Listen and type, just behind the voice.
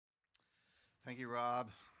Thank you, Rob.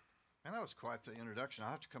 Man, that was quite the introduction.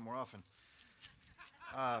 I'll have to come more often.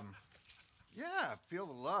 Um, yeah, feel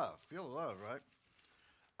the love. Feel the love, right?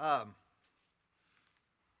 Um,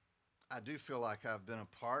 I do feel like I've been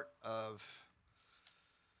a part of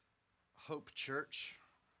Hope Church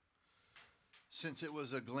since it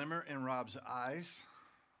was a glimmer in Rob's eyes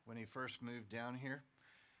when he first moved down here.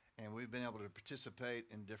 And we've been able to participate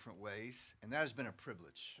in different ways. And that has been a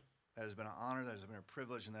privilege. That has been an honor, that has been a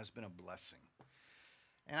privilege, and that's been a blessing.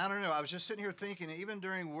 And I don't know, I was just sitting here thinking, even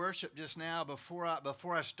during worship just now, before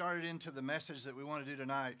I started into the message that we want to do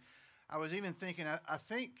tonight, I was even thinking, I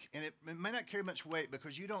think, and it may not carry much weight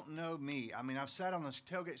because you don't know me. I mean, I've sat on the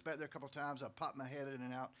tailgates back there a couple of times. I've popped my head in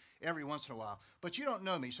and out every once in a while. But you don't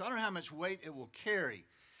know me, so I don't know how much weight it will carry.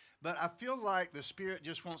 But I feel like the Spirit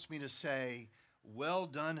just wants me to say, well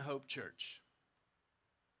done, Hope Church.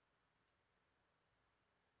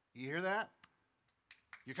 You hear that?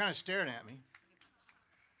 You're kind of staring at me.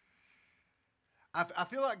 I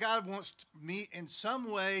feel like God wants me in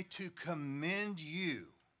some way to commend you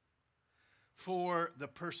for the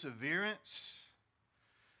perseverance,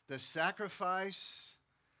 the sacrifice,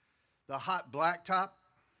 the hot blacktop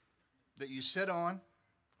that you sit on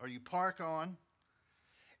or you park on,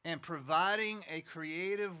 and providing a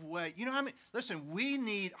creative way. You know how many, listen, we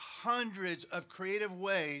need hundreds of creative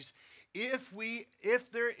ways if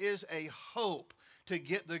there is a hope to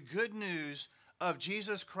get the good news of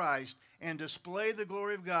Jesus Christ and display the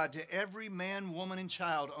glory of God to every man, woman, and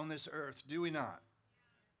child on this earth, do we not?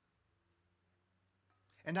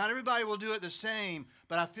 And not everybody will do it the same,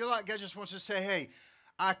 but I feel like God just wants to say, hey,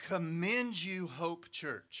 I commend you, Hope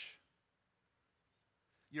Church.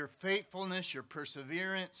 Your faithfulness, your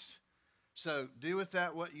perseverance. So do with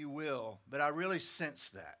that what you will, but I really sense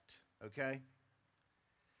that, okay?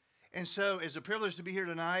 And so it's a privilege to be here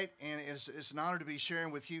tonight, and it's an honor to be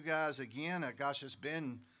sharing with you guys again. Gosh, it's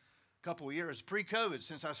been a couple of years, pre-COVID,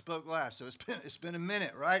 since I spoke last, so it's been a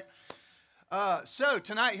minute, right? So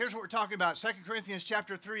tonight, here's what we're talking about. 2 Corinthians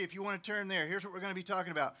chapter 3, if you want to turn there, here's what we're going to be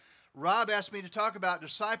talking about. Rob asked me to talk about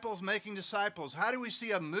disciples making disciples. How do we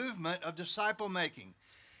see a movement of disciple making?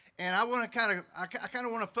 And I want to I kind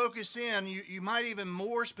of want to focus in. You might even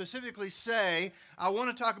more specifically say, I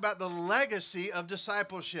want to talk about the legacy of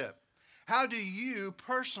discipleship. How do you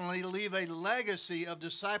personally leave a legacy of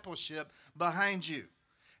discipleship behind you?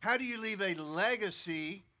 How do you leave a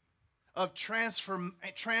legacy of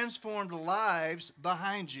transformed lives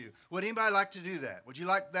behind you? Would anybody like to do that? Would you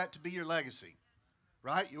like that to be your legacy?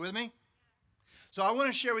 Right? You with me? So I want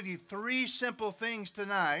to share with you three simple things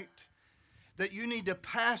tonight that you need to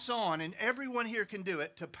pass on, and everyone here can do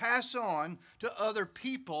it, to pass on to other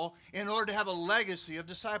people in order to have a legacy of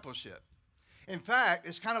discipleship. In fact,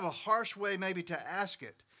 it's kind of a harsh way maybe to ask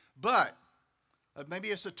it, but maybe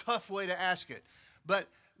it's a tough way to ask it. But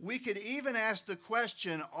we could even ask the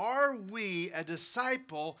question, are we a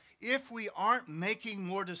disciple if we aren't making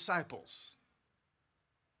more disciples?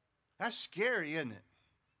 That's scary, isn't it?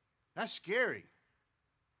 That's scary.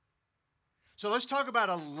 So let's talk about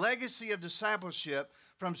a legacy of discipleship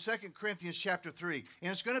from 2 Corinthians chapter 3.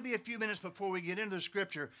 And it's going to be a few minutes before we get into the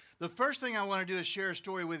scripture. The first thing I want to do is share a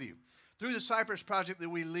story with you. Through the Cypress Project that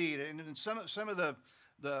we lead, and some of the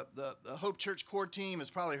Hope Church core team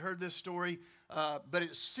has probably heard this story, but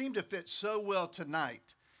it seemed to fit so well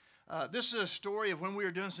tonight. This is a story of when we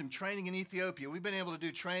were doing some training in Ethiopia. We've been able to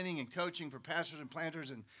do training and coaching for pastors and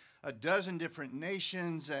planters in a dozen different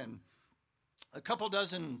nations and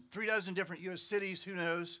three dozen different U.S. cities, who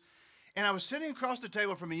knows. And I was sitting across the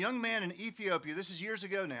table from a young man in Ethiopia, this is years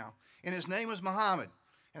ago now, and his name was Muhammad.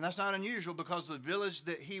 And that's not unusual because the village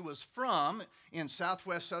that he was from in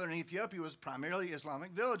southwest southern Ethiopia was primarily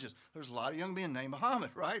Islamic villages. There's a lot of young men named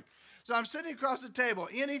Muhammad, right? So I'm sitting across the table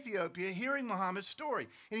in Ethiopia hearing Muhammad's story.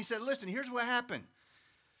 And he said, listen, here's what happened.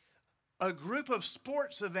 A group of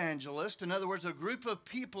sports evangelists, in other words, a group of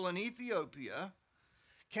people in Ethiopia,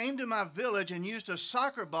 came to my village and used a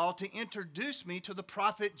soccer ball to introduce me to the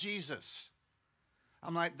prophet Jesus.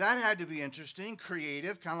 I'm like, that had to be interesting,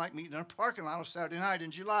 creative, kind of like meeting in a parking lot on Saturday night in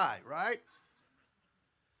July, right?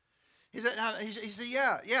 He said,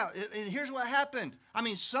 yeah. And here's what happened. I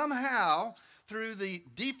mean, somehow, through the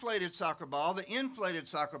deflated soccer ball, the inflated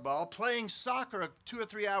soccer ball, playing soccer 2 or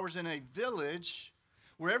 3 hours in a village,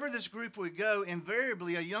 wherever this group would go,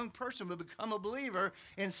 invariably a young person would become a believer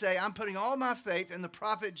and say, I'm putting all my faith in the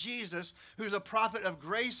prophet Jesus, who's a prophet of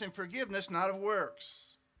grace and forgiveness, not of works.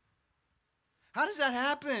 How does that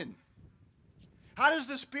happen? How does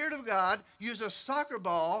the Spirit of God use a soccer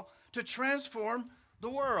ball to transform the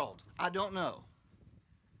world? I don't know.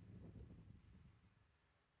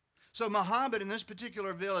 So Muhammad in this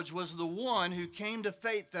particular village was the one who came to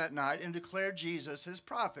faith that night and declared Jesus his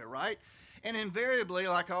prophet, right? And invariably,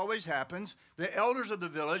 like always happens, the elders of the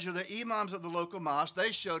village or the imams of the local mosque,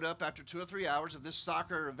 they showed up after 2 or 3 hours of this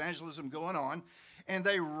soccer evangelism going on, and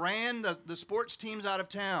they ran the sports teams out of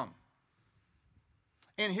town.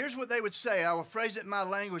 And here's what they would say. I will phrase it in my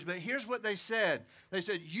language, but here's what they said. They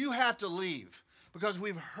said, you have to leave because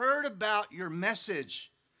we've heard about your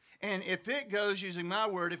message. And if it goes, using my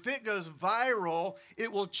word, if it goes viral,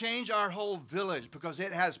 it will change our whole village because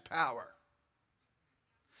it has power.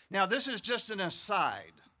 Now, this is just an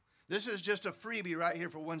aside. This is just a freebie right here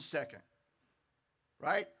for 1 second,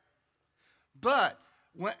 right? But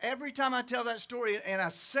every time I tell that story and I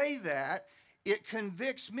say that, it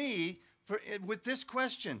convicts me with this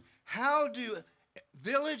question. How do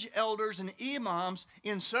village elders and imams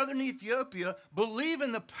in southern Ethiopia believe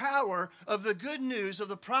in the power of the good news of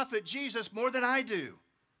the prophet Jesus more than I do?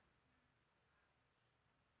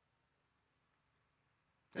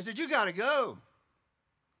 I said, you got to go.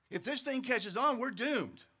 If this thing catches on, we're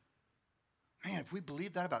doomed. Man, if we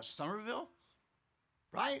believe that about Somerville,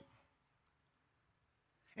 right?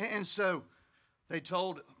 And so they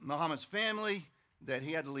told Muhammad's family that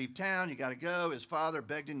he had to leave town. You got to go. His father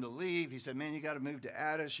begged him to leave. He said, man, you got to move to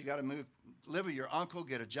Addis. You got to move, live with your uncle,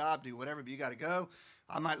 get a job, do whatever, but you got to go.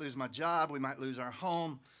 I might lose my job. We might lose our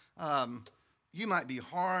home. You might be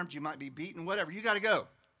harmed. You might be beaten, whatever. You got to go.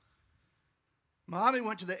 Muhammad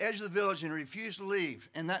went to the edge of the village and refused to leave.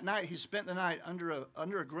 And that night, he spent the night under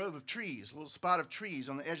a grove of trees, a little spot of trees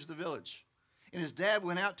on the edge of the village. And his dad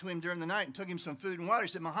went out to him during the night and took him some food and water. He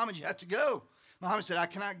said, Muhammad, you have to go. Muhammad said, I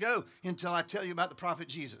cannot go until I tell you about the prophet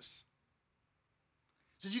Jesus.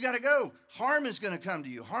 He said, you got to go. Harm is going to come to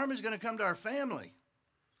you. Harm is going to come to our family.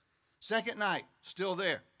 Second night, still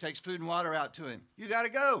there. Takes food and water out to him. You got to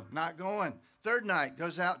go. Not going. Third night,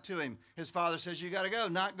 goes out to him. His father says, you got to go.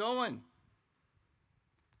 Not going.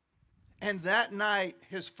 And that night,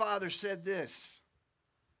 his father said this.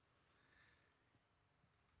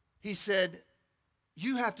 He said,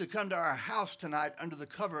 you have to come to our house tonight under the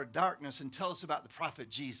cover of darkness and tell us about the prophet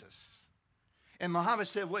Jesus. And Muhammad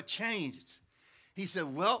said, what changed? He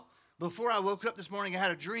said, well, before I woke up this morning, I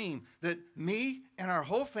had a dream that me and our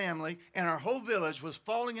whole family and our whole village was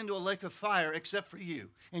falling into a lake of fire except for you,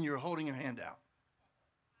 and you're holding your hand out.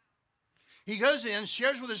 He goes in,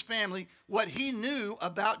 shares with his family what he knew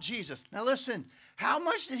about Jesus. Now listen, how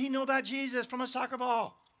much did he know about Jesus from a soccer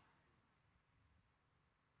ball?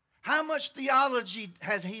 How much theology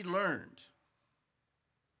has he learned?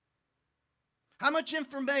 How much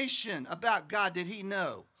information about God did he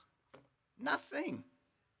know? Nothing.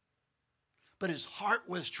 But his heart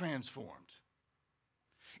was transformed.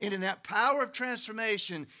 And in that power of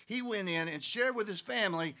transformation, he went in and shared with his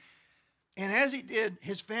family. And as he did,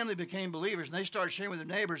 his family became believers, and they started sharing with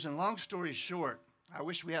their neighbors. And long story short, I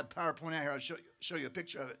wish we had PowerPoint out here. I'll show you a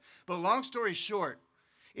picture of it. But long story short,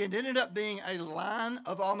 it ended up being a line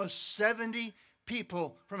of almost 70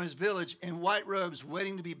 people from his village in white robes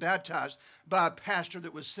waiting to be baptized by a pastor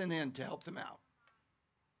that was sent in to help them out.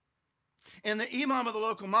 And the imam of the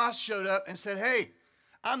local mosque showed up and said, hey,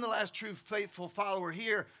 I'm the last true faithful follower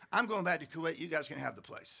here. I'm going back to Kuwait. You guys can have the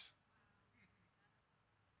place.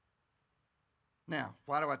 Now,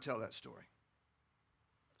 why do I tell that story?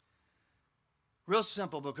 Real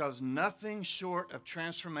simple, because nothing short of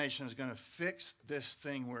transformation is going to fix this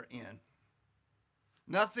thing we're in.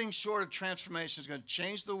 Nothing short of transformation is going to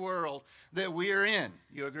change the world that we are in.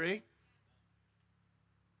 You agree?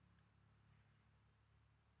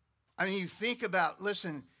 I mean, you think about,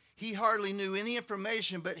 listen, he hardly knew any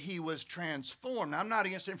information, but he was transformed. Now, I'm not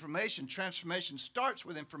against information. Transformation starts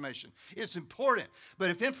with information. It's important. But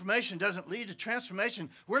if information doesn't lead to transformation,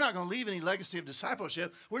 we're not going to leave any legacy of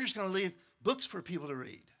discipleship. We're just going to leave books for people to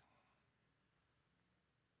read.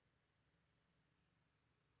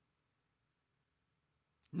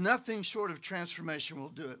 Nothing short of transformation will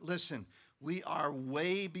do it. Listen, we are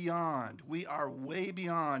way beyond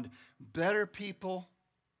better people,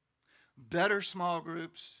 better small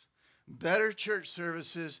groups, better church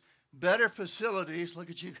services, better facilities, look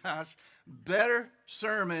at you guys, better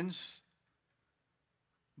sermons,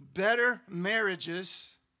 better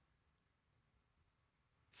marriages,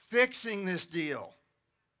 fixing this deal.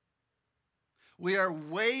 We are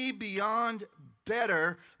way beyond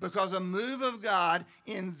better, because a move of God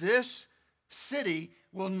in this city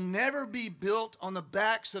will never be built on the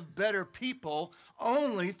backs of better people,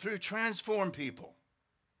 only through transformed people.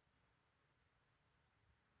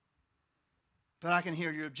 But I can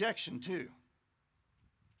hear your objection too.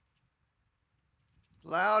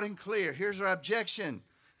 Loud and clear. Here's our objection.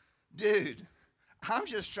 Dude, I'm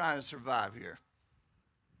just trying to survive here.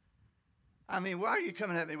 I mean, why are you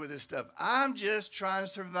coming at me with this stuff? I'm just trying to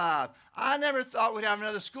survive. I never thought we'd have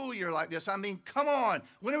another school year like this. I mean, come on.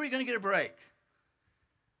 When are we going to get a break?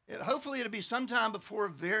 Hopefully it'll be sometime before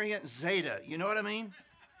variant Zeta. You know what I mean?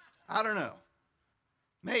 I don't know.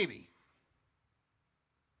 Maybe.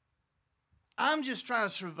 I'm just trying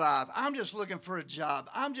to survive. I'm just looking for a job.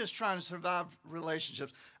 I'm just trying to survive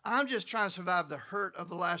relationships. I'm just trying to survive the hurt of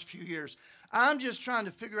the last few years. I'm just trying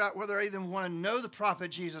to figure out whether I even want to know the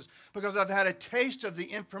prophet Jesus because I've had a taste of the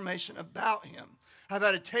information about him. I've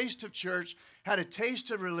had a taste of church, had a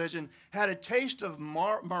taste of religion, had a taste of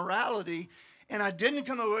morality, and I didn't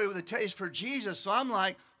come away with a taste for Jesus. So I'm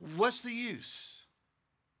like, what's the use?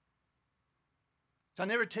 So I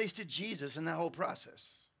never tasted Jesus in that whole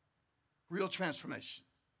process. Real transformation.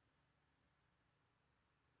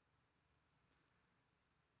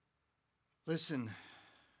 Listen,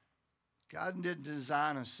 God didn't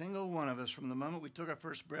design a single one of us from the moment we took our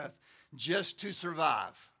first breath just to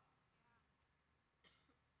survive.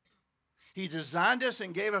 He designed us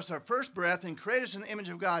and gave us our first breath and created us in the image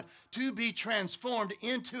of God to be transformed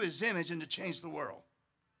into his image and to change the world.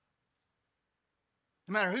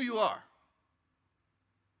 No matter who you are.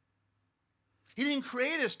 He didn't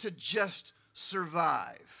create us to just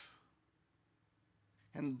survive.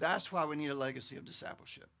 And that's why we need a legacy of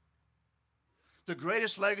discipleship. The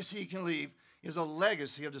greatest legacy you can leave is a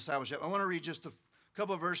legacy of discipleship. I want to read just a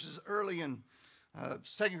couple of verses early in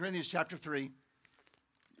 2 Corinthians chapter 3.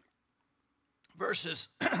 Verses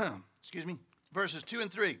 2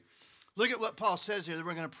 and 3. Look at what Paul says here. That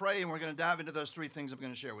we're going to pray and we're going to dive into those three things I'm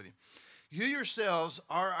going to share with you. You yourselves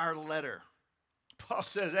are our letter. Paul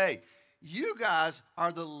says, hey, you guys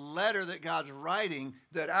are the letter that God's writing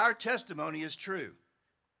that our testimony is true.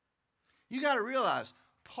 You got to realize,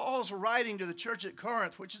 Paul's writing to the church at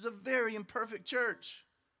Corinth, which is a very imperfect church.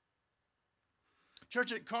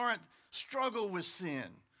 Church at Corinth struggled with sin,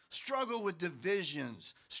 struggle with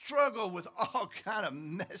divisions, struggle with all kind of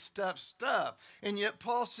messed up stuff. And yet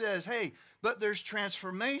Paul says, hey, but there's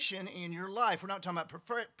transformation in your life. We're not talking about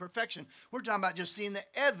perfection. We're talking about just seeing the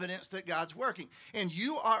evidence that God's working. And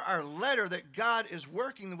you are our letter that God is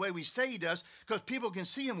working the way we say he does because people can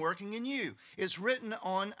see him working in you. It's written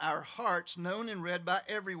on our hearts, known and read by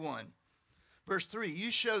everyone. Verse 3, you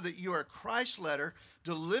show that you are Christ's letter,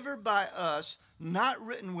 delivered by us, not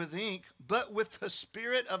written with ink, but with the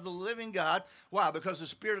Spirit of the living God. Why? Because the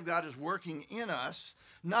Spirit of God is working in us,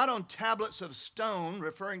 not on tablets of stone,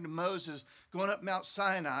 referring to Moses going up Mount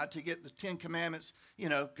Sinai to get the 10 Commandments,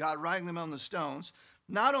 God writing them on the stones,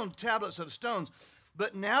 not on tablets of stones,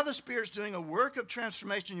 but now the Spirit's doing a work of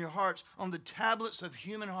transformation in your hearts on the tablets of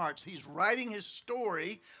human hearts. He's writing his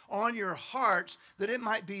story on your hearts that it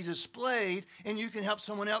might be displayed and you can help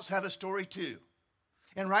someone else have a story too.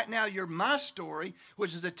 And right now you're my story,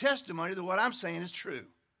 which is a testimony that what I'm saying is true.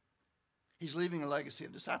 He's leaving a legacy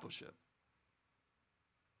of discipleship.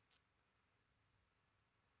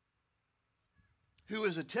 Who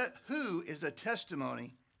is a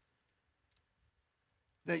testimony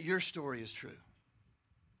that your story is true?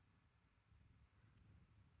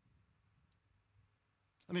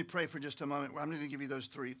 Let me pray for just a moment. I'm going to give you those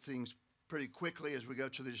three things pretty quickly as we go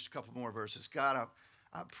to just a couple more verses. God,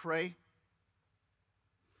 I pray.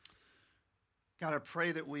 God, I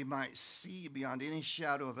pray that we might see beyond any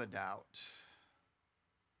shadow of a doubt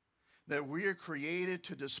that we are created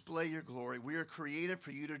to display your glory. We are created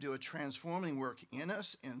for you to do a transforming work in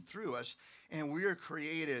us and through us. And we are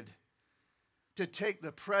created to take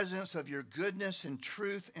the presence of your goodness and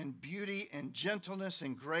truth and beauty and gentleness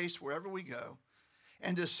and grace wherever we go,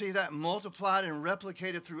 and to see that multiplied and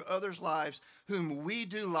replicated through others' lives whom we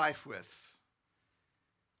do life with,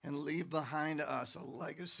 and leave behind us a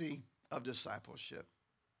legacy of discipleship.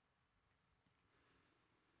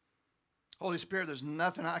 Holy Spirit, there's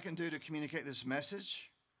nothing I can do to communicate this message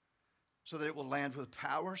so that it will land with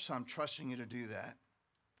power, so I'm trusting you to do that.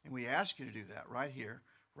 And we ask you to do that right here,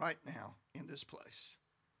 right now, in this place.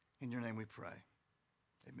 In your name we pray.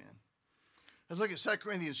 Amen. Let's look at 2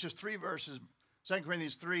 Corinthians, just 3 verses. 2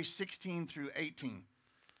 Corinthians 3, 16 through 18.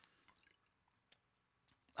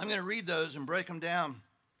 I'm going to read those and break them down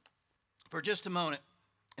for just a moment.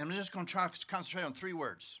 And I'm just going to try to concentrate on 3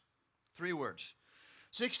 words. 3 words.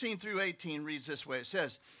 16 through 18 reads this way. It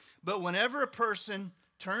says, but whenever a person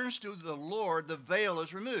turns to the Lord, the veil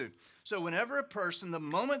is removed. So whenever a person, the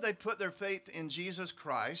moment they put their faith in Jesus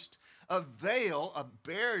Christ, a veil, a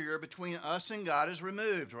barrier between us and God is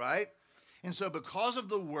removed, right? And so because of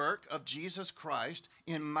the work of Jesus Christ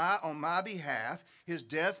on my behalf, his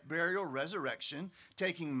death, burial, resurrection,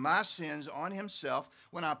 taking my sins on himself,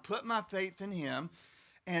 when I put my faith in him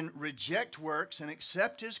and reject works and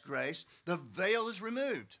accept his grace, the veil is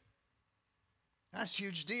removed. That's a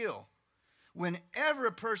huge deal. Whenever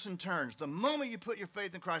a person turns, the moment you put your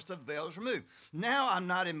faith in Christ, the veil is removed. Now I'm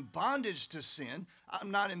not in bondage to sin.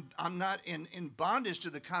 I'm not in bondage to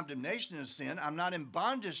the condemnation of sin. I'm not in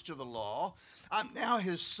bondage to the law. I'm now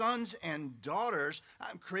his sons and daughters.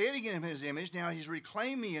 I'm creating in his image. Now he's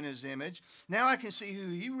reclaimed me in his image. Now I can see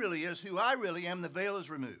who he really is, who I really am. The veil is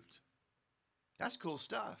removed. That's cool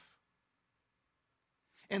stuff.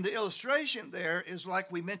 And the illustration there is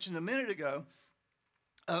like we mentioned a minute ago,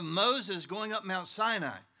 of Moses going up Mount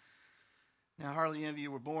Sinai. Now, hardly any of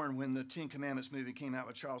you were born when the Ten Commandments movie came out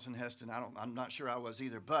with Charlton Heston. I'm not sure I was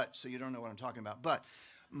either, so you don't know what I'm talking about. But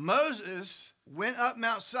Moses went up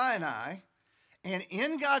Mount Sinai, and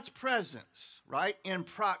in God's presence, right, in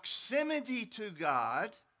proximity to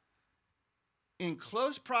God, in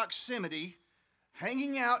close proximity,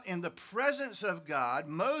 hanging out in the presence of God,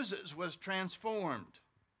 Moses was transformed.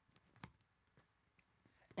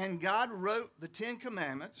 And God wrote the Ten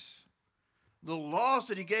Commandments, the laws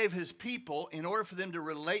that he gave his people in order for them to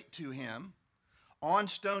relate to him, on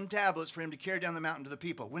stone tablets for him to carry down the mountain to the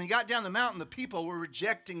people. When he got down the mountain, the people were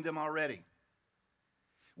rejecting them already.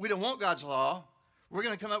 We don't want God's law. We're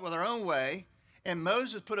going to come up with our own way. And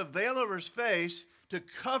Moses put a veil over his face to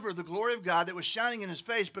cover the glory of God that was shining in his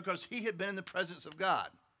face because he had been in the presence of God.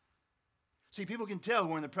 See, people can tell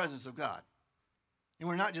we're in the presence of God. And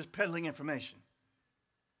we're not just peddling information.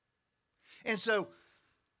 And so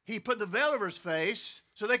he put the veil over his face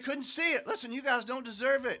so they couldn't see it. Listen, you guys don't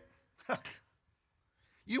deserve it.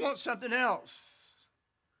 You want something else.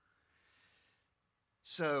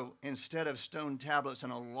 So instead of stone tablets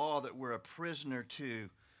and a law that we're a prisoner to,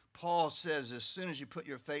 Paul says as soon as you put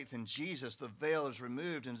your faith in Jesus, the veil is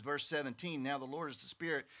removed. In verse 17, now the Lord is the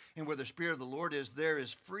Spirit, and where the Spirit of the Lord is, there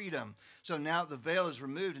is freedom. So now the veil is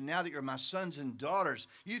removed, and now that you're my sons and daughters,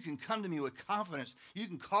 you can come to me with confidence. You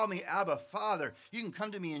can call me Abba, Father. You can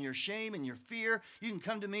come to me in your shame and your fear. You can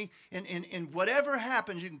come to me in whatever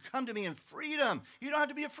happens. You can come to me in freedom. You don't have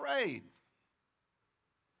to be afraid.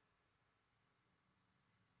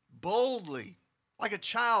 Boldly, like a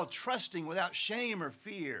child trusting without shame or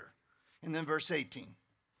fear. And then verse 18,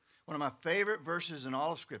 one of my favorite verses in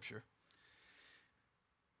all of Scripture.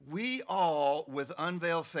 We all with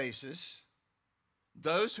unveiled faces,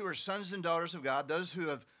 those who are sons and daughters of God, those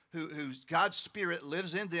who God's Spirit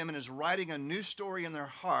lives in them and is writing a new story in their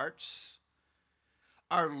hearts,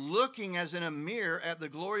 are looking as in a mirror at the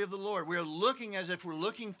glory of the Lord. We're looking as if we're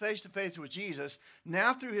looking face to face with Jesus.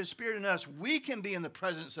 Now through his Spirit in us, we can be in the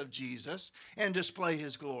presence of Jesus and display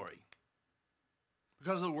his glory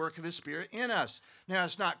because of the work of his Spirit in us. Now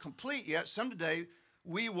it's not complete yet. Someday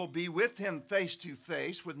we will be with him face to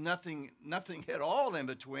face with nothing at all in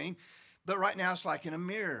between. But right now it's like in a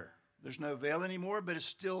mirror. There's no veil anymore, but it's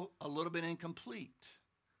still a little bit incomplete.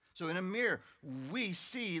 So in a mirror, we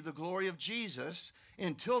see the glory of Jesus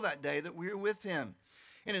until that day that we're with him.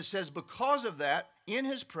 And it says because of that, in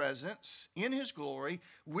his presence, in his glory,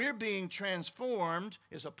 we're being transformed,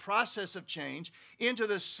 is a process of change, into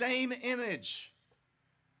the same image.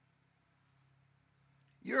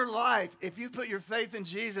 Your life, if you put your faith in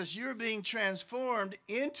Jesus, you're being transformed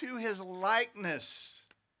into his likeness.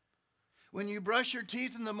 When you brush your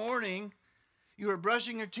teeth in the morning, you are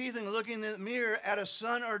brushing your teeth and looking in the mirror at a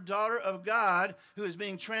son or daughter of God who is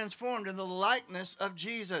being transformed in the likeness of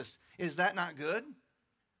Jesus. Is that not good?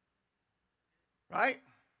 Right?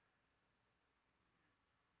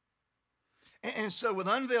 And so with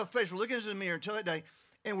unveiled face, we're looking into the mirror until that day,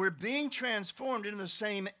 and we're being transformed into the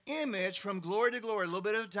same image from glory to glory, a little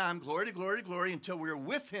bit at a time, glory to glory to glory, until we're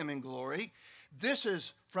with him in glory. This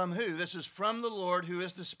is from who? This is from the Lord who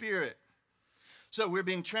is the Spirit. So we're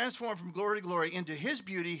being transformed from glory to glory into his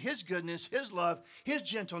beauty, his goodness, his love, his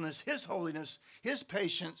gentleness, his holiness, his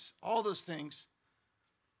patience, all those things.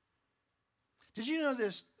 Did you know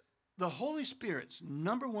this? The Holy Spirit's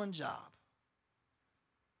number one job.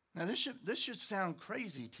 Now this should sound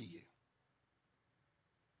crazy to you.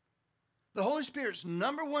 The Holy Spirit's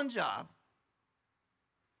number one job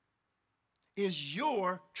is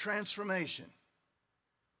your transformation.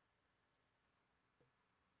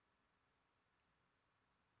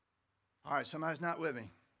 All right, somebody's not with me.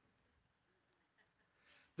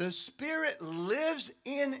 The Spirit lives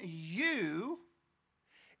in you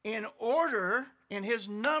in his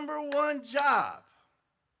number one job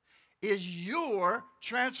is your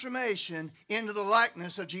transformation into the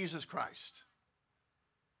likeness of Jesus Christ.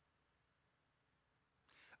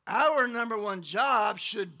 Our number one job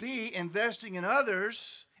should be investing in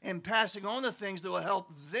others and passing on the things that will help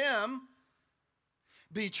them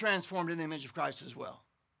be transformed in the image of Christ as well.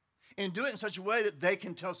 And do it in such a way that they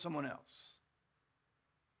can tell someone else.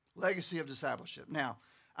 Legacy of discipleship. Now,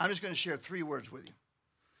 I'm just going to share 3 words with you.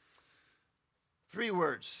 3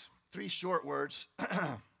 words, 3 short words.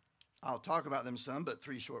 I'll talk about them some, but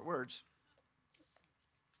 3 short words.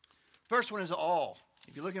 First one is all.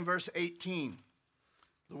 If you look in verse 18,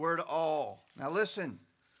 the word all. Now listen,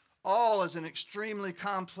 all is an extremely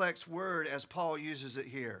complex word as Paul uses it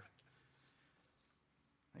here.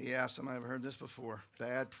 Yeah, somebody ever heard this before.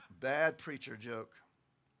 Bad preacher joke.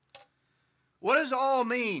 What does all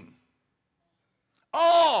mean?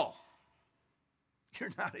 All.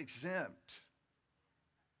 You're not exempt.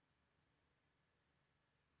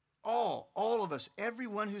 All of us,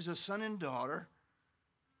 everyone who's a son and daughter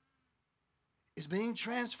is being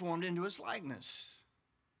transformed into his likeness.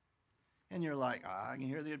 And you're like, I can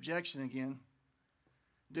hear the objection again.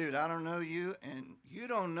 Dude, I don't know you, and you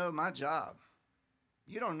don't know my job.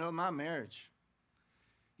 You don't know my marriage.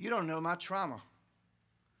 You don't know my trauma.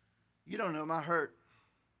 You don't know my hurt.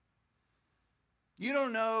 You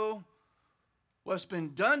don't know what's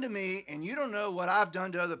been done to me, and you don't know what I've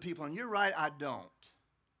done to other people. And you're right, I don't.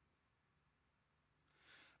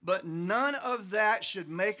 But none of that should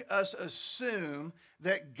make us assume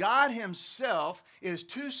that God himself is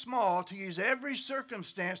too small to use every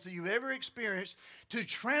circumstance that you've ever experienced to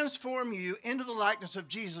transform you into the likeness of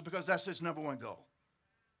Jesus, because that's his number one goal.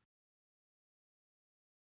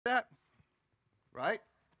 That, right?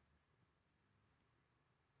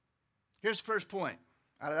 Here's the first point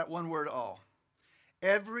out of that one word, all.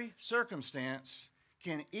 Every circumstance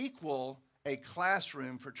can equal a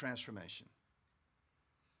classroom for transformation.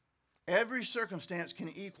 Every circumstance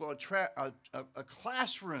can equal a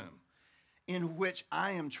classroom in which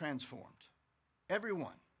I am transformed. Every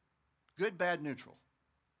one. Good, bad, neutral.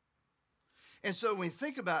 And so when we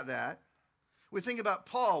think about that, we think about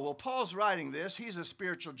Paul. Well, Paul's writing this. He's a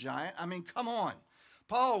spiritual giant. I mean, come on.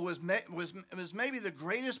 Paul was maybe the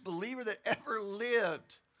greatest believer that ever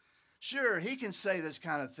lived. Sure, he can say this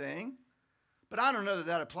kind of thing, but I don't know that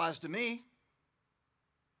that applies to me.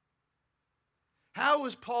 How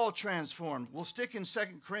was Paul transformed? We'll stick in 2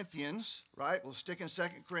 Corinthians, right? We'll stick in 2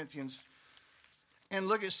 Corinthians and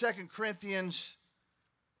look at 2 Corinthians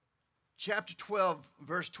chapter 12,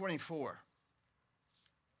 verse 24.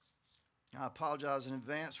 I apologize in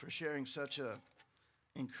advance for sharing such an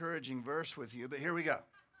encouraging verse with you, but here we go.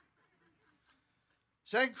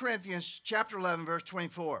 2 Corinthians chapter 11, verse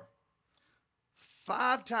 24.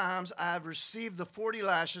 5 times I have received the 40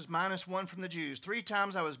 lashes minus 1 from the Jews. 3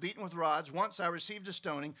 times I was beaten with rods. Once I received a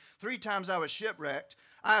stoning. 3 times I was shipwrecked.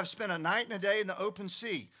 I have spent a night and a day in the open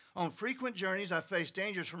sea. On frequent journeys I faced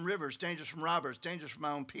dangers from rivers, dangers from robbers, dangers from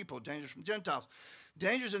my own people, dangers from Gentiles,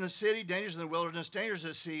 dangers in the city, dangers in the wilderness, dangers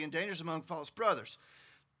at sea, and dangers among false brothers.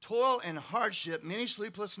 Toil and hardship, many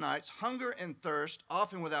sleepless nights, hunger and thirst,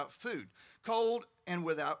 often without food, cold and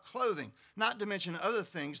without clothing. Not to mention other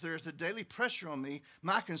things, there is the daily pressure on me,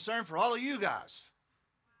 my concern for all of you guys.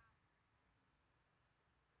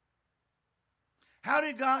 How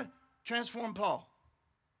did God transform Paul?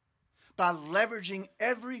 By leveraging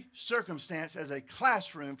every circumstance as a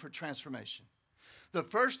classroom for transformation. The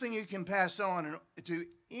first thing you can pass on to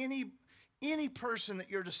any person that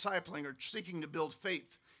you're discipling or seeking to build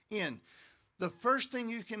faith in, the first thing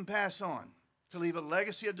you can pass on to leave a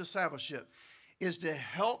legacy of discipleship is to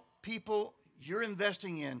help people you're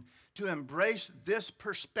investing in to embrace this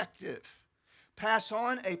perspective. Pass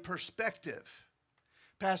on a perspective.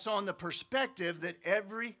 Pass on the perspective that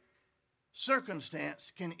every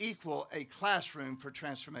circumstance can equal a classroom for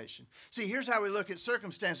transformation. See, here's how we look at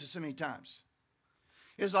circumstances so many times.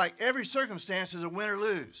 It's like every circumstance is a win or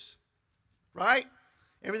lose, right?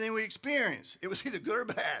 Everything we experience, it was either good or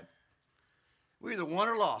bad. We either won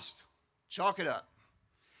or lost. Chalk it up.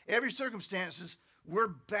 Every circumstances, we're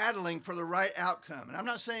battling for the right outcome. And I'm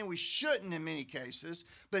not saying we shouldn't in many cases,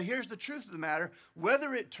 but here's the truth of the matter.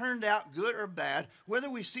 Whether it turned out good or bad, whether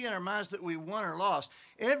we see in our minds that we won or lost,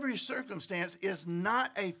 every circumstance is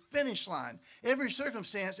not a finish line. Every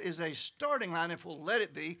circumstance is a starting line, if we'll let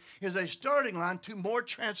it be, is a starting line to more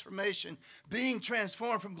transformation, being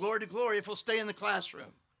transformed from glory to glory if we'll stay in the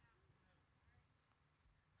classroom.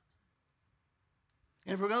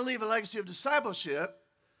 And if we're going to leave a legacy of discipleship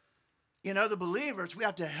in other believers, we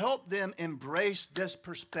have to help them embrace this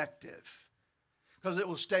perspective, because it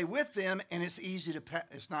will stay with them, and it's easy to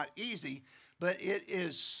it's not easy, but it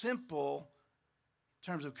is simple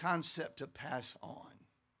in terms of concept to pass on.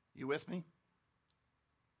 You with me?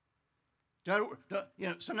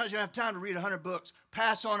 Sometimes you don't have time to read 100 books.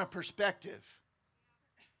 Pass on a perspective.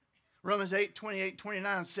 Romans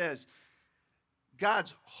 8:28-29 says,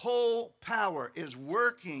 God's whole power is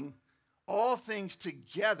working all things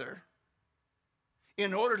together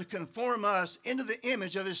in order to conform us into the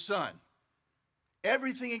image of his Son.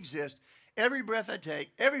 Everything exists. Every breath I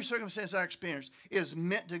take, every circumstance I experience is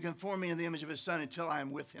meant to conform me in the image of his Son until I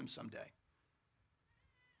am with him someday.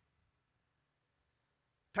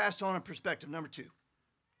 Pass on a perspective. Number two.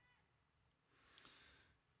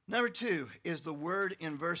 Number two is the word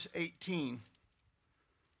in verse 18.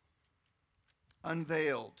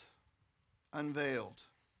 Unveiled. Unveiled.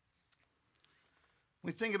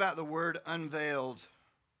 We think about the word unveiled.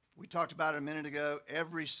 We talked about it a minute ago.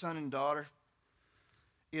 Every son and daughter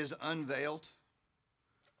is unveiled.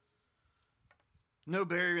 No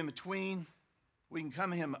barrier in between. We can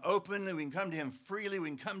come to him openly. We can come to him freely. We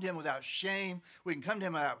can come to him without shame. We can come to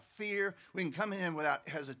him without fear. We can come to him without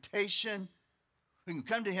hesitation. We can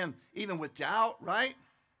come to him even with doubt, right?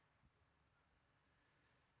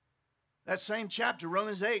 That same chapter,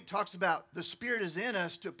 Romans 8, talks about the Spirit is in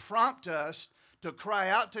us to prompt us to cry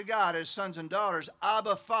out to God as sons and daughters,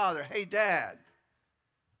 Abba, Father, hey, Dad.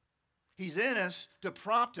 He's in us to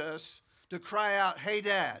prompt us to cry out, hey,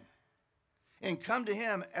 Dad, and come to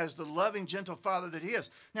him as the loving, gentle Father that he is.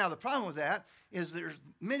 Now, the problem with that is there's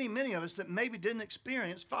many, many of us that maybe didn't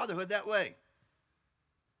experience fatherhood that way.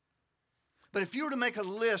 But if you were to make a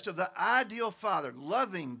list of the ideal father,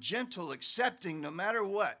 loving, gentle, accepting, no matter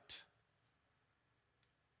what,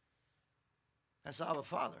 that's Abba,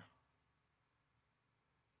 Father.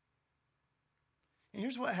 And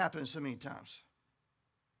here's what happens so many times.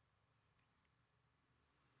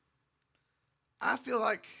 I feel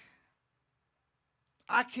like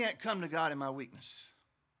I can't come to God in my weakness.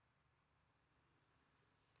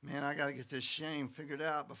 Man, I got to get this shame figured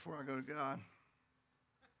out before I go to God.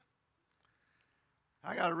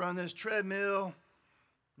 I got to run this treadmill,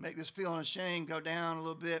 make this feeling of shame go down a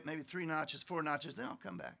little bit, maybe 3 notches, 4 notches, then I'll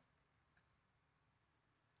come back.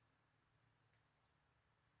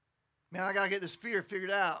 Man, I got to get this fear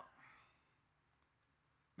figured out.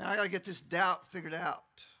 Man, I got to get this doubt figured out.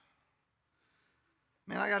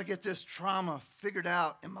 Man, I got to get this trauma figured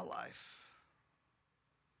out in my life.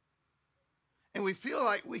 And we feel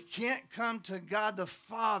like we can't come to God the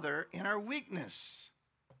Father in our weakness.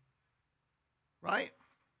 Right?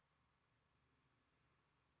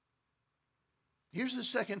 Here's the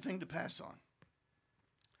second thing to pass on.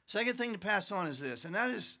 Second thing to pass on is this, and that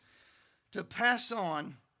is to pass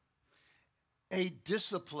on a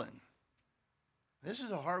discipline. This is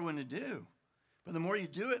a hard one to do. But the more you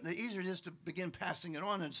do it, the easier it is to begin passing it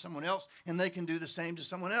on to someone else, and they can do the same to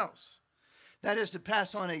someone else. That is to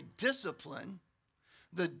pass on a discipline,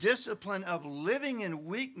 the discipline of living in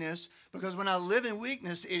weakness, because when I live in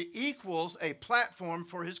weakness, it equals a platform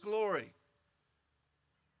for his glory.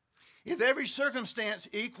 If every circumstance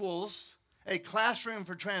equals a classroom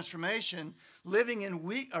for transformation, living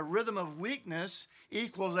in a rhythm of weakness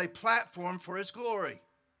equals a platform for his glory.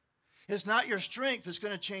 It's not your strength that's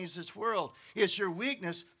going to change this world. It's your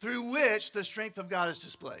weakness through which the strength of God is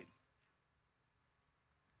displayed.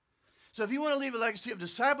 So if you want to leave a legacy of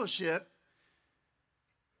discipleship,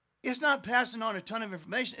 it's not passing on a ton of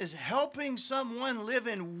information. It's helping someone live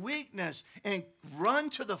in weakness and run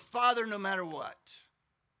to the Father no matter what.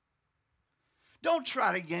 Don't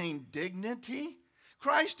try to gain dignity.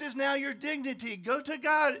 Christ is now your dignity. Go to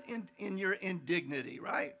God in your indignity,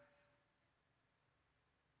 right?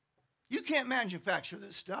 You can't manufacture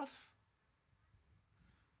this stuff.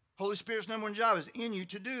 Holy Spirit's number one job is in you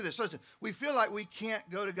to do this. Listen, we feel like we can't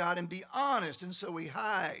go to God and be honest, and so we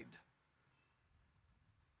hide.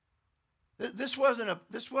 This wasn't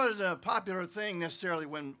a popular thing necessarily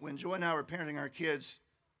when Joy and I were parenting our kids,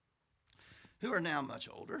 who are now much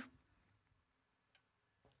older.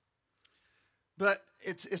 But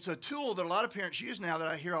it's a tool that a lot of parents use now that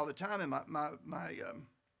I hear all the time, and my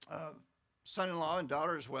son-in-law and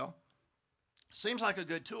daughter as well. Seems like a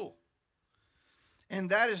good tool. And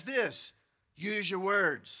that is this: use your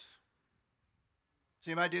words. Does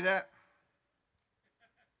anybody do that?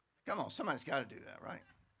 Come on, somebody's got to do that, right?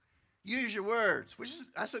 Use your words,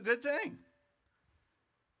 that's a good thing.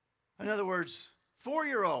 In other words,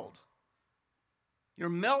 4-year-old, your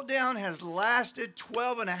meltdown has lasted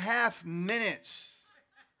 12 and a half minutes.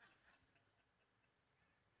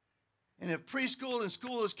 And if preschool and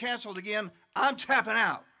school is canceled again, I'm tapping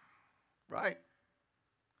out, right?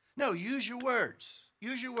 No, use your words.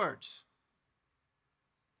 Use your words.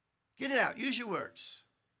 Get it out. Use your words.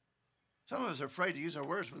 Some of us are afraid to use our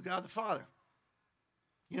words with God the Father.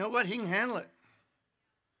 You know what? He can handle it.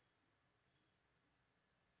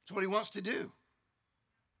 That's what he wants to do.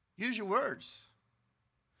 Use your words.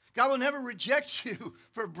 God will never reject you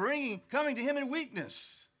for coming to him in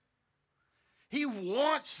weakness. He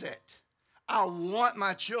wants it. I want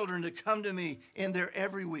my children to come to me in their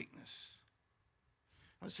every weakness.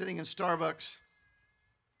 I was sitting in Starbucks.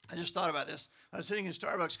 I just thought about this. I was sitting in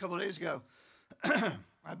Starbucks a couple of days ago.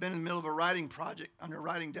 I've been in the middle of a writing project under a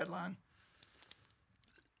writing deadline.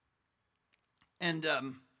 And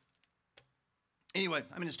anyway,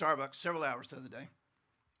 I'm in Starbucks several hours the other day.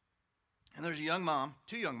 And there's a young mom,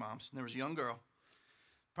 two young moms, and there was a young girl,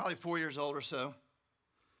 probably 4 years old or so.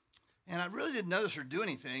 And I really didn't notice her do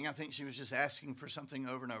anything. I think she was just asking for something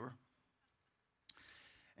over and over.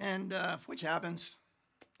 And which happens.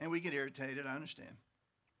 And we get irritated, I understand.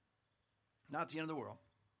 Not the end of the world.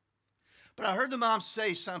 But I heard the mom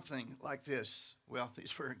say something like this. Well,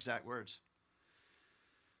 these were her exact words.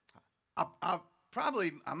 I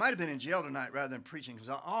might have been in jail tonight rather than preaching because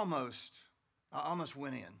I almost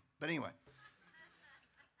went in. But anyway.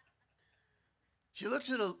 She looked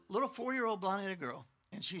at a little 4-year-old blonde-headed girl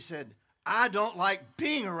and she said, I don't like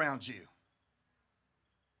being around you.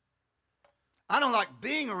 I don't like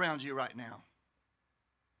being around you right now.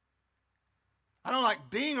 I don't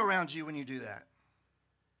like being around you when you do that.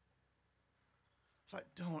 It's like,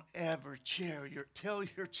 don't ever tell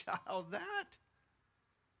your child that.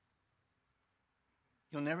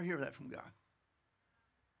 You'll never hear that from God.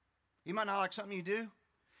 He might not like something you do.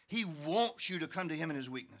 He wants you to come to him in his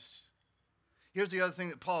weakness. Here's the other thing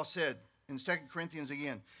that Paul said in 2 Corinthians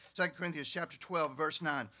again. 2 Corinthians chapter 12, verse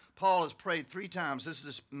 9. Paul has prayed 3 times. This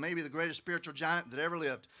is maybe the greatest spiritual giant that ever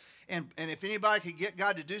lived. And if anybody could get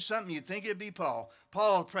God to do something, you'd think it'd be Paul.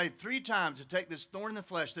 Paul prayed 3 times to take this thorn in the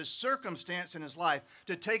flesh, this circumstance in his life,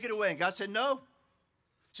 to take it away. And God said, no.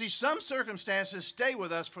 See, some circumstances stay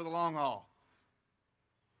with us for the long haul.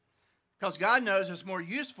 Because God knows it's more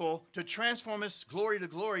useful to transform us glory to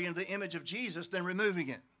glory into the image of Jesus than removing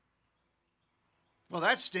it. Well,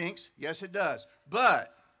 that stinks. Yes, it does.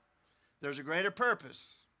 But there's a greater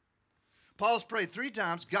purpose. Paul's prayed 3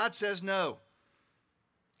 times. God says no.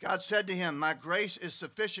 God said to him, my grace is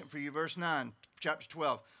sufficient for you, verse 9, chapter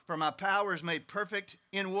 12. For my power is made perfect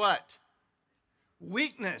in what?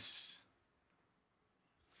 Weakness.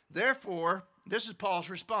 Therefore, this is Paul's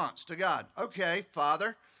response to God. Okay,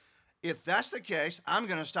 Father, if that's the case, I'm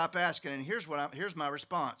going to stop asking. And here's my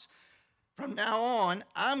response. From now on,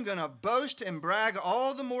 I'm going to boast and brag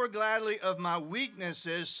all the more gladly of my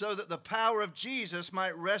weaknesses so that the power of Jesus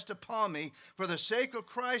might rest upon me. For the sake of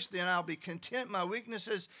Christ, then, I'll be content in my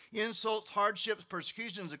weaknesses, insults, hardships,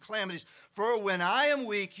 persecutions, and calamities. For when I am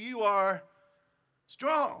weak, you are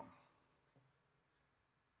strong.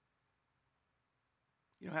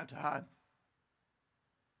 You don't have to hide.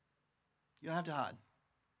 You don't have to hide.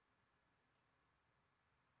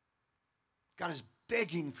 God is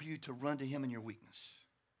begging for you to run to him in your weakness.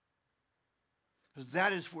 Because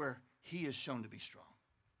that is where he is shown to be strong.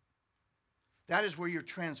 That is where you're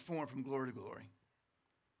transformed from glory to glory.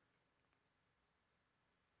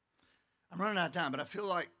 I'm running out of time, but I feel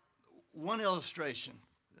like one illustration,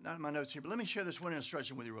 not in my notes here, but let me share this one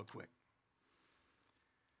illustration with you real quick.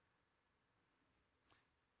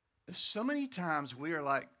 So many times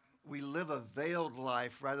we live a veiled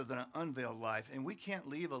life rather than an unveiled life, and we can't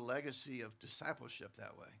leave a legacy of discipleship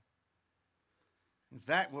that way. In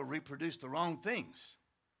fact, we'll reproduce the wrong things.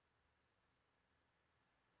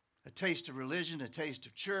 A taste of religion, a taste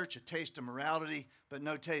of church, a taste of morality, but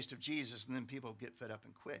no taste of Jesus, and then people get fed up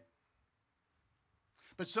and quit.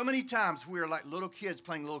 But so many times we are like little kids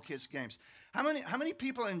playing little kids' games. How many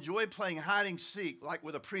people enjoy playing hide and seek like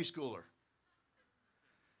with a preschooler?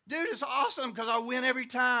 Dude, it's awesome because I win every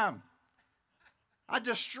time. I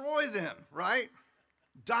destroy them, right?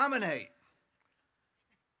 Dominate.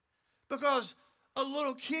 Because a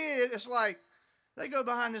little kid is like, they go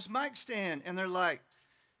behind this mic stand and they're like,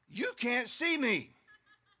 you can't see me.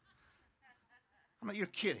 I mean, you're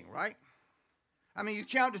kidding, right? I mean, you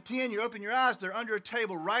count to 10, you open your eyes, they're under a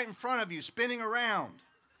table right in front of you, spinning around.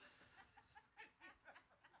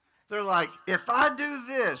 They're like, if I do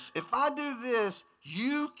this,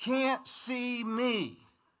 you can't see me.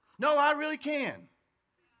 No, I really can.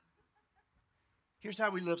 Here's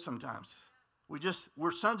how we live sometimes.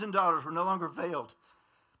 We're sons and daughters. We're no longer veiled.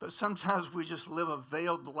 But sometimes we just live a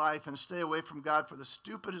veiled life and stay away from God for the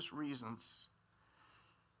stupidest reasons.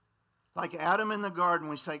 Like Adam in the garden,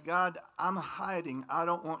 we say, God, I'm hiding. I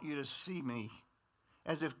don't want you to see me.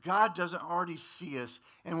 As if God doesn't already see us.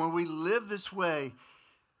 And when we live this way,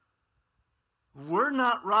 we're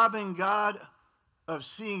not robbing God of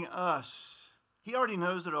seeing us. He already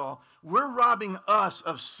knows it all. We're robbing us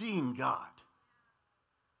of seeing God.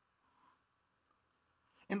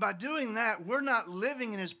 And by doing that, we're not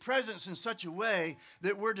living in his presence in such a way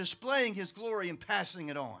that we're displaying his glory and passing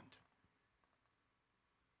it on.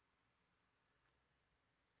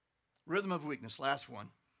 Rhythm of weakness, last one.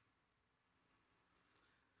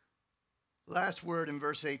 Last word in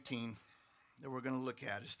verse 18 that we're going to look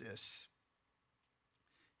at is this.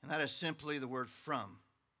 And that is simply the word from.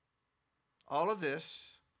 All of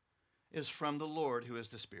this is from the Lord who is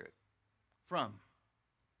the Spirit. From.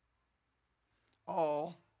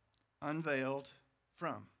 All unveiled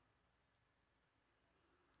from.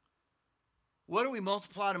 What do we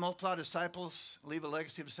multiply to multiply disciples, leave a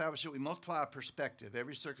legacy of discipleship? We multiply a perspective.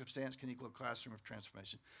 Every circumstance can equal a classroom of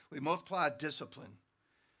transformation. We multiply a discipline.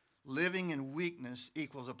 Living in weakness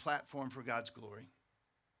equals a platform for God's glory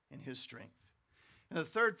and his strength. And the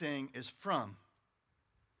third thing is from.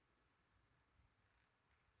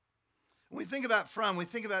 When we think about from, we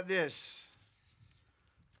think about this.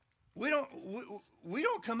 We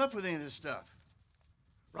don't come up with any of this stuff,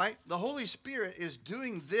 right? The Holy Spirit is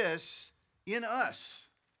doing this in us.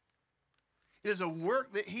 It is a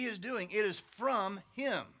work that he is doing. It is from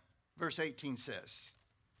him, verse 18 says.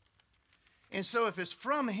 And so if it's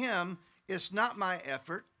from him, it's not my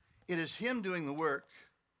effort. It is him doing the work.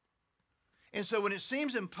 And so when it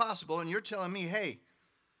seems impossible and you're telling me, hey,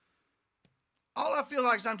 all I feel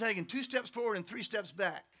like is I'm taking 2 steps forward and 3 steps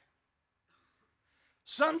back.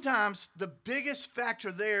 Sometimes the biggest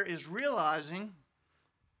factor there is realizing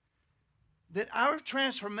that our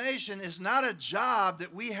transformation is not a job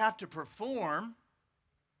that we have to perform.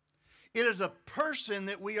 It is a person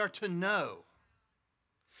that we are to know.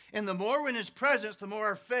 And the more we're in his presence, the more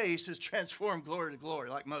our face is transformed glory to glory,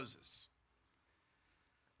 like Moses.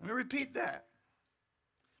 Let me repeat that.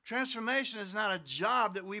 Transformation is not a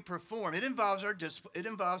job that we perform. It involves it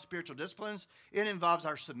involves spiritual disciplines. It involves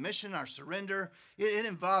our submission, our surrender. It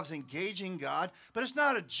involves engaging God. But it's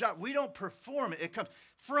not a job. We don't perform it. It comes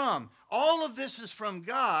from. All of this is from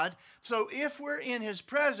God. So if we're in his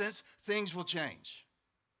presence, things will change.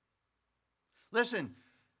 Listen,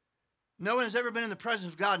 no one has ever been in the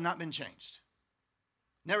presence of God and not been changed.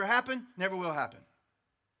 Never happened, never will happen.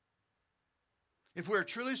 If we're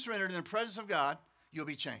truly surrendered in the presence of God, you'll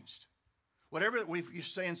be changed. Whatever we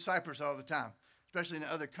say in Cyprus all the time, especially in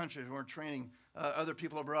other countries where we're training other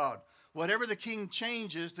people abroad. Whatever the king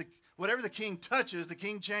changes, whatever the king touches, the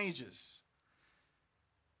king changes.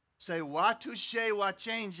 Say, wa touche, wa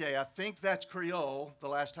change. I think that's Creole, the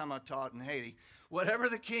last time I taught in Haiti. Whatever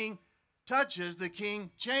the king touches, the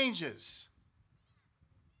king changes.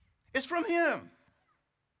 It's from him.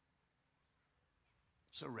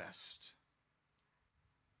 So rest.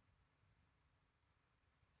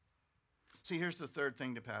 See, here's the third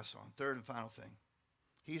thing to pass on. Third and final thing.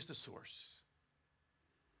 He's the source.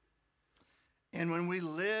 And when we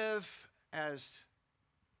live as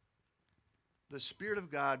the Spirit of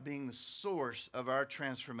God being the source of our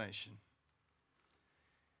transformation,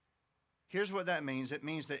 here's what that means. It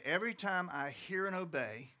means that every time I hear and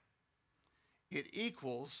obey, it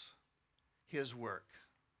equals his work.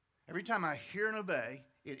 Every time I hear and obey,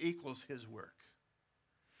 it equals his work.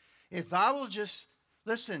 If I will just,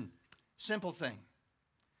 listen, simple thing.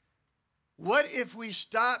 What if we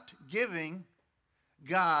stopped giving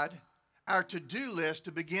God our to-do list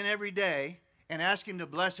to begin every day and ask him to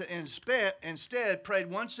bless it, and instead prayed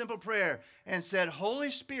one simple prayer and said,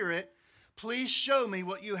 Holy Spirit, please show me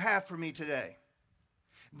what you have for me today.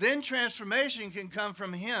 Then transformation can come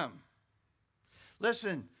from him.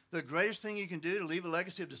 Listen, the greatest thing you can do to leave a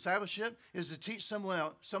legacy of discipleship is to teach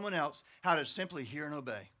someone else how to simply hear and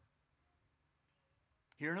obey.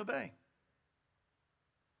 Hear and obey.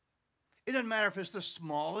 It doesn't matter if it's the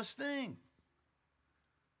smallest thing.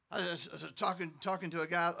 I was talking to a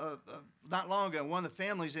guy not long ago, one of the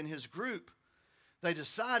families in his group. They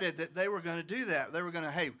decided that they were going to do that. They were going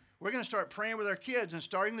to, we're going to start praying with our kids and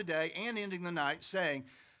starting the day and ending the night saying,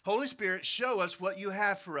 Holy Spirit, show us what you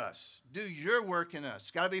have for us. Do your work in us.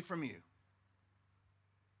 It's got to be from you.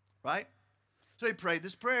 Right? So he prayed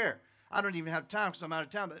this prayer. I don't even have time because I'm out of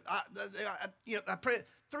town, but I prayed.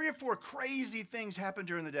 3 or 4 crazy things happened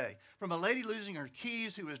during the day. From a lady losing her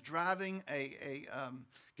keys who was driving a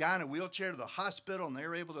guy in a wheelchair to the hospital, and they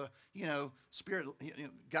were able to,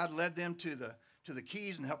 God led them to the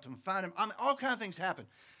keys and helped them find him. I mean, all kinds of things happened.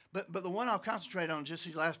 But the one I'll concentrate on just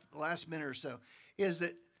these last minute or so is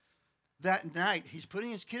that night he's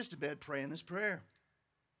putting his kids to bed praying this prayer.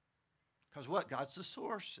 Because what? God's the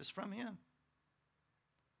source. It's from him.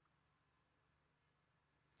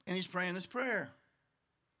 And he's praying this prayer.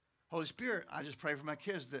 Holy Spirit, I just pray for my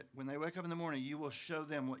kids that when they wake up in the morning, you will show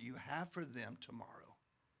them what you have for them tomorrow.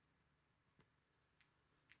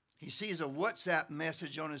 he sees a WhatsApp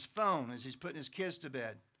message on his phone as he's putting his kids to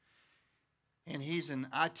bed. And he's an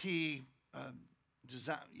IT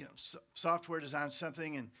design, software design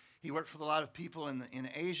something, and he works with a lot of people in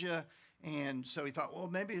Asia. And so he thought, well,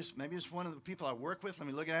 maybe it's one of the people I work with. Let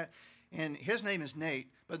me look at it. And his name is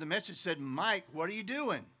Nate, but the message said, Mike, what are you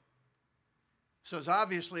doing? So it's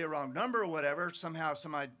obviously a wrong number or whatever. Somehow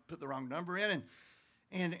somebody put the wrong number in,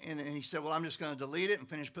 and he said, well, I'm just going to delete it and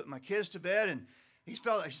finish putting my kids to bed. And he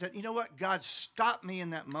said, you know what? God stopped me in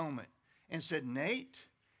that moment and said, Nate,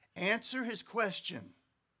 answer his question.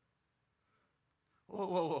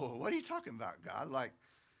 Whoa, what are you talking about, God? Like,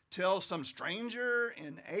 tell some stranger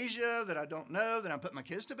in Asia that I don't know that I'm putting my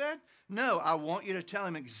kids to bed? No, I want you to tell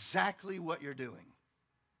him exactly what you're doing.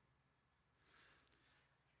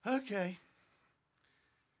 Okay.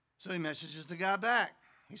 So he messages the guy back.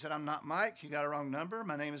 He said, I'm not Mike. You got a wrong number.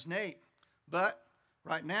 My name is Nate. But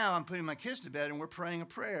right now I'm putting my kids to bed and we're praying a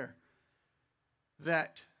prayer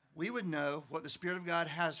that we would know what the Spirit of God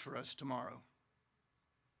has for us tomorrow.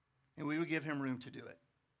 And we would give him room to do it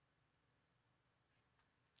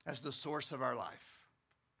as the source of our life.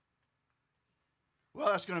 Well,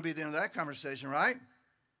 that's going to be the end of that conversation, right?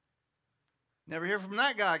 Never hear from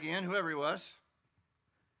that guy again, whoever he was.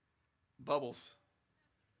 Bubbles.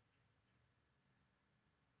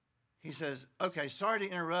 He says, okay, sorry to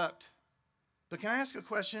interrupt, but can I ask a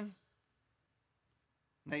question?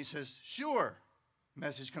 Nate says, sure.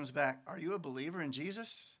 Message comes back, are you a believer in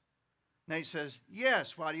Jesus? Nate says,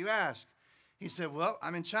 yes. Why do you ask? He said, well,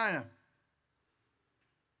 I'm in China.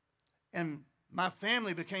 And my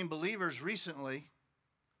family became believers recently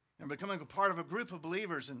and becoming a part of a group of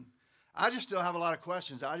believers. And I just still have a lot of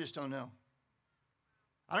questions. I just don't know.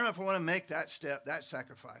 I don't know if I want to make that step, that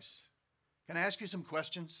sacrifice. Can I ask you some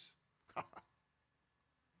questions?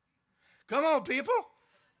 Come on, people.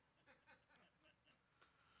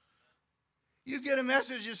 You get a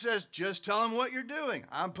message that says, just tell them what you're doing.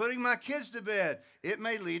 I'm putting my kids to bed. It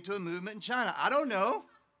may lead to a movement in China. I don't know.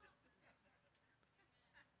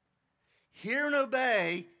 Hear and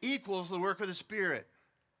obey equals the work of the Spirit.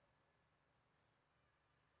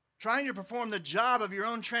 Trying to perform the job of your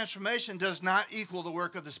own transformation does not equal the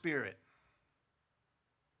work of the Spirit.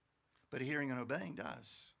 But hearing and obeying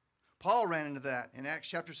does. Paul ran into that in Acts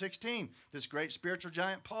chapter 16. This great spiritual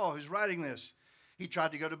giant Paul, who's writing this, he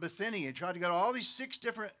tried to go to Bithynia. He tried to go to all these 6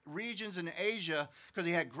 different regions in Asia because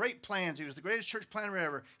he had great plans. He was the greatest church planner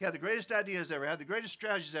ever. He had the greatest ideas ever, had the greatest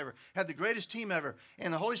strategies ever, had the greatest team ever.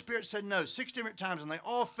 And the Holy Spirit said no 6 different times, and they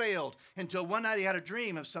all failed until one night he had a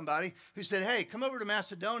dream of somebody who said, hey, come over to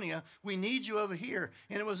Macedonia. We need you over here.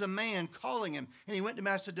 And it was a man calling him. And he went to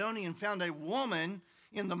Macedonia and found a woman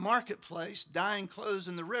in the marketplace, dyeing clothes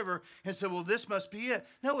in the river, and said, well, this must be it.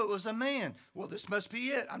 No, it was a man. Well, this must be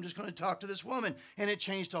it. I'm just going to talk to this woman. And it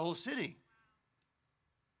changed the whole city.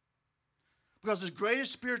 Because the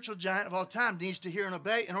greatest spiritual giant of all time needs to hear and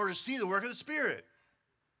obey in order to see the work of the Spirit.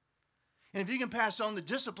 And if you can pass on the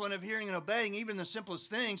discipline of hearing and obeying even the simplest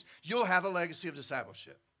things, you'll have a legacy of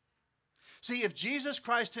discipleship. See, if Jesus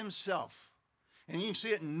Christ himself, and you can see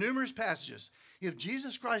it in numerous passages, if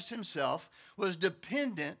Jesus Christ himself was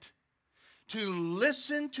dependent to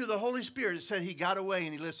listen to the Holy Spirit, it said he got away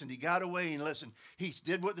and he listened. He got away and he listened. He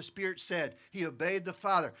did what the Spirit said. He obeyed the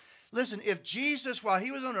Father. Listen, if Jesus, while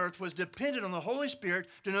he was on earth, was dependent on the Holy Spirit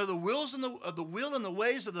to know the will and the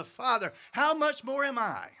ways of the Father, how much more am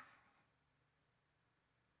I?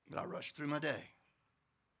 But I rush through my day.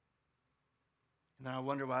 And then I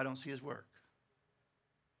wonder why I don't see his work.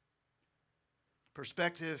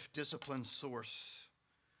 Perspective, discipline, source.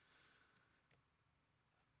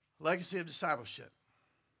 Legacy of discipleship.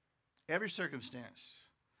 Every circumstance,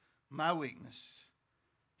 my weakness,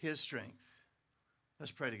 his strength.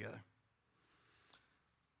 Let's pray together.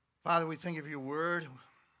 Father, we thank you for your word.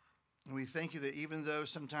 And we thank you that even though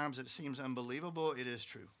sometimes it seems unbelievable, it is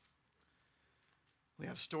true. We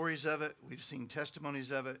have stories of it. We've seen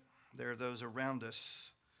testimonies of it. There are those around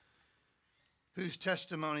us whose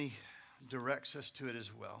testimony directs us to it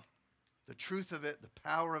as well. The truth of it, the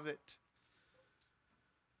power of it.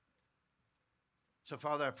 So,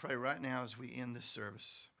 Father, I pray right now as we end this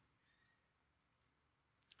service,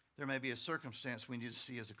 there may be a circumstance we need to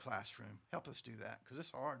see as a classroom. Help us do that, because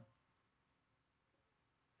it's hard.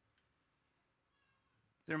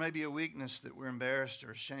 There may be a weakness that we're embarrassed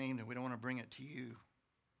or ashamed and we don't want to bring it to you.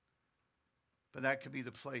 But that could be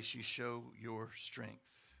the place you show your strength.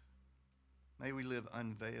 May we live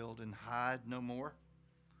unveiled and hide no more.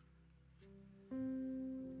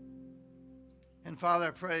 And Father,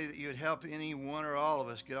 I pray that you would help any one or all of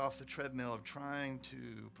us get off the treadmill of trying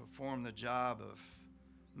to perform the job of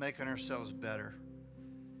making ourselves better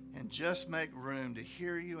and just make room to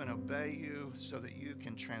hear you and obey you so that you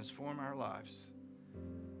can transform our lives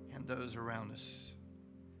and those around us.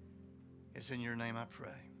 It's in your name I pray.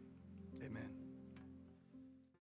 Amen.